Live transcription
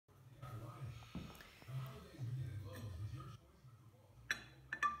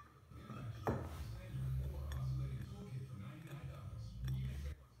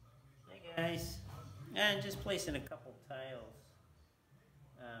And just placing a couple tiles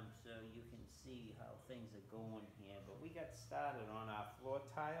so you can see how things are going here. But we got started on our floor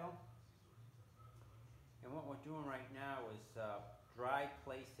tile. And what we're doing right now is dry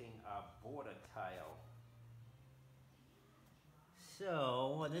placing our border tile.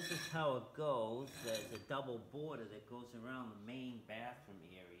 So this is how it goes. There's a double border that goes around the main bathroom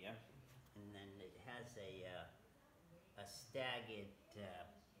area, and then it has a staggered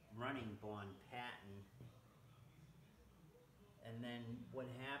running bond pattern. And then what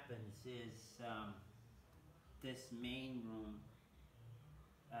happens is this main room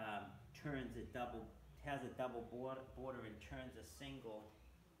has a double border and turns a single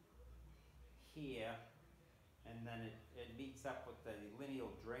here, and then it meets up with the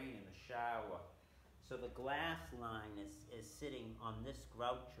lineal drain in the shower. So the glass line is sitting on this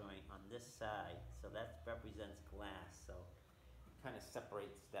grout joint on this side, so that represents glass. So it kind of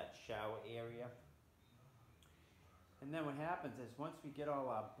separates that shower area. And then what happens is once we get all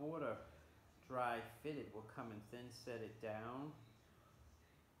our border dry fitted, we'll come and thin set it down.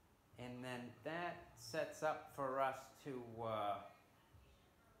 And then that sets up for us to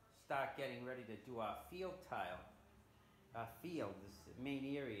start getting ready to do our field tile. Our field, this main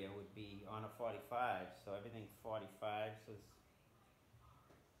area would be on a 45, so everything 45.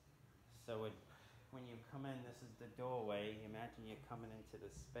 When you come in, this is the doorway. Imagine you're coming into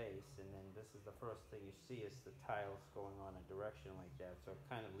the space, and then this is the first thing you see is the tiles going on a direction like that. So it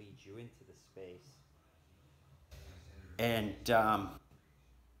kind of leads you into the space. And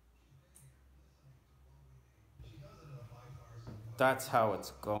that's how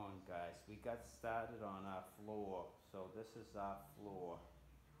it's going, guys. We got started on our floor. So this is our floor.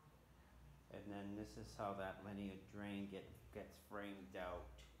 And then this is how that linear drain gets framed out.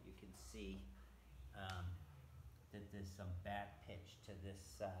 You can see that there's some back pitch to this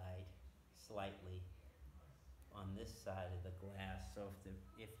side, slightly, on this side of the glass. So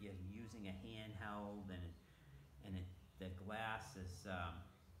if you're using a handheld and the glass is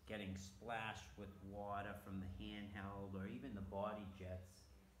getting splashed with water from the handheld or even the body jets,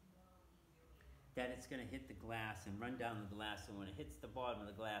 that it's going to hit the glass and run down the glass, and when it hits the bottom of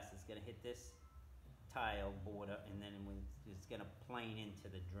the glass, it's going to hit this tile border, and then it's going to plane into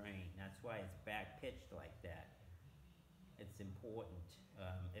the drain. That's why it's back pitched like that. It's important.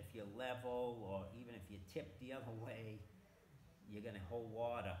 If you're level, or even if you tip the other way, you're going to hold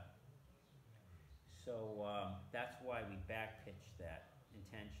water. So that's why we back pitch that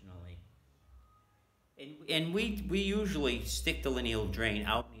intentionally. And we usually stick the lineal drain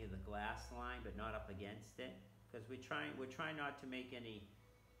out near the glass line, but not up against it, because we're trying not to make any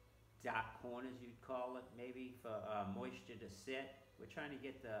dark corners, you'd call it, maybe, for moisture to sit. We're trying to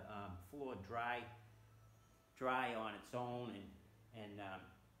get the floor dry on its own, and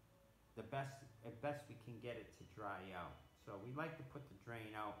the best we can get it to dry out. So we like to put the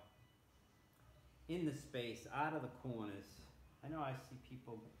drain out in the space, out of the corners. I know I see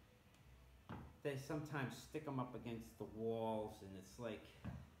people, they sometimes stick them up against the walls, and it's like,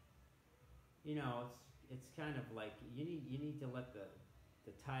 you know, it's kind of like you need to let the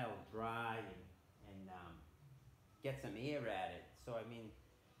tile dry and get some air at it. So I mean,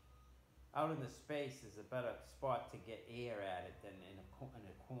 out in the space is a better spot to get air at it than in a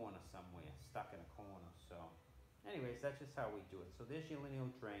corner somewhere, stuck in a corner. So anyways, that's just how we do it. So there's your lineal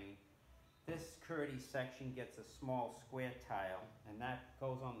drain. This Kerdi section gets a small square tile, and that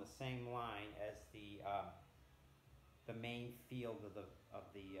goes on the same line as the main field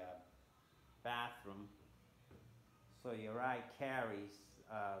of the bathroom. So your eye carries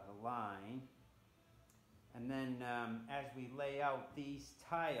the line, and then as we lay out these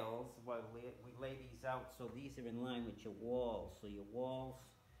tiles, we lay these out so these are in line with your walls. So your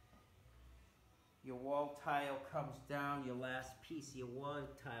wall tile comes down, your last piece of your wall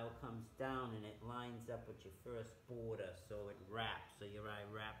tile comes down, and it lines up with your first border, so it wraps. So your eye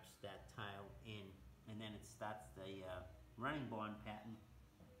wraps that tile in, and then it starts the running bond pattern.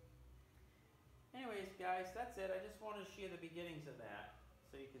 Anyways, guys, that's it. I just wanted to share the beginnings of that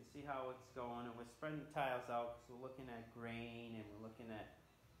so you can see how it's going. And we're spreading the tiles out because we're looking at grain and we're looking at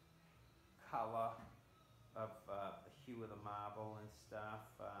color of the hue of the marble and stuff.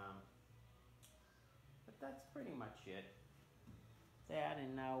 But that's pretty much it. That,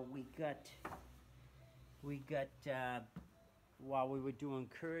 and now we got while we were doing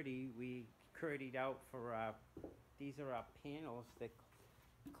Kerdi, we Kerdied out for these are our panels that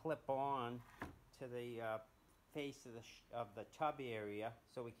clip on to the face of the tub area,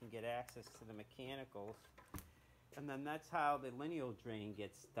 so we can get access to the mechanicals. And then that's how the lineal drain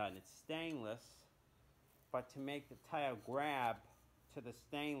gets done. It's stainless, but to make the tile grab to the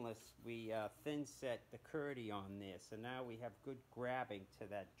stainless, we thin set the Kerdi on there, so now we have good grabbing to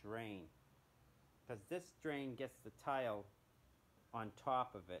that drain. Because this drain gets the tile on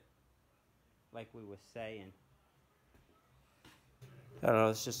top of it, like we were saying. I don't know,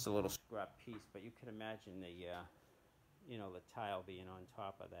 it's just a little scrap piece, but you can imagine the, you know, the tile being on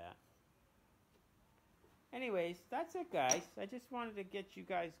top of that. Anyways, that's it, guys. I just wanted to get you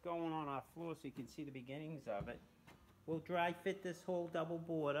guys going on our floor so you can see the beginnings of it. We'll dry fit this whole double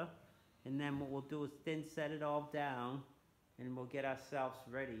border, and then what we'll do is thin set it all down, and we'll get ourselves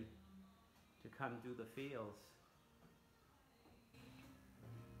ready to come do the fields.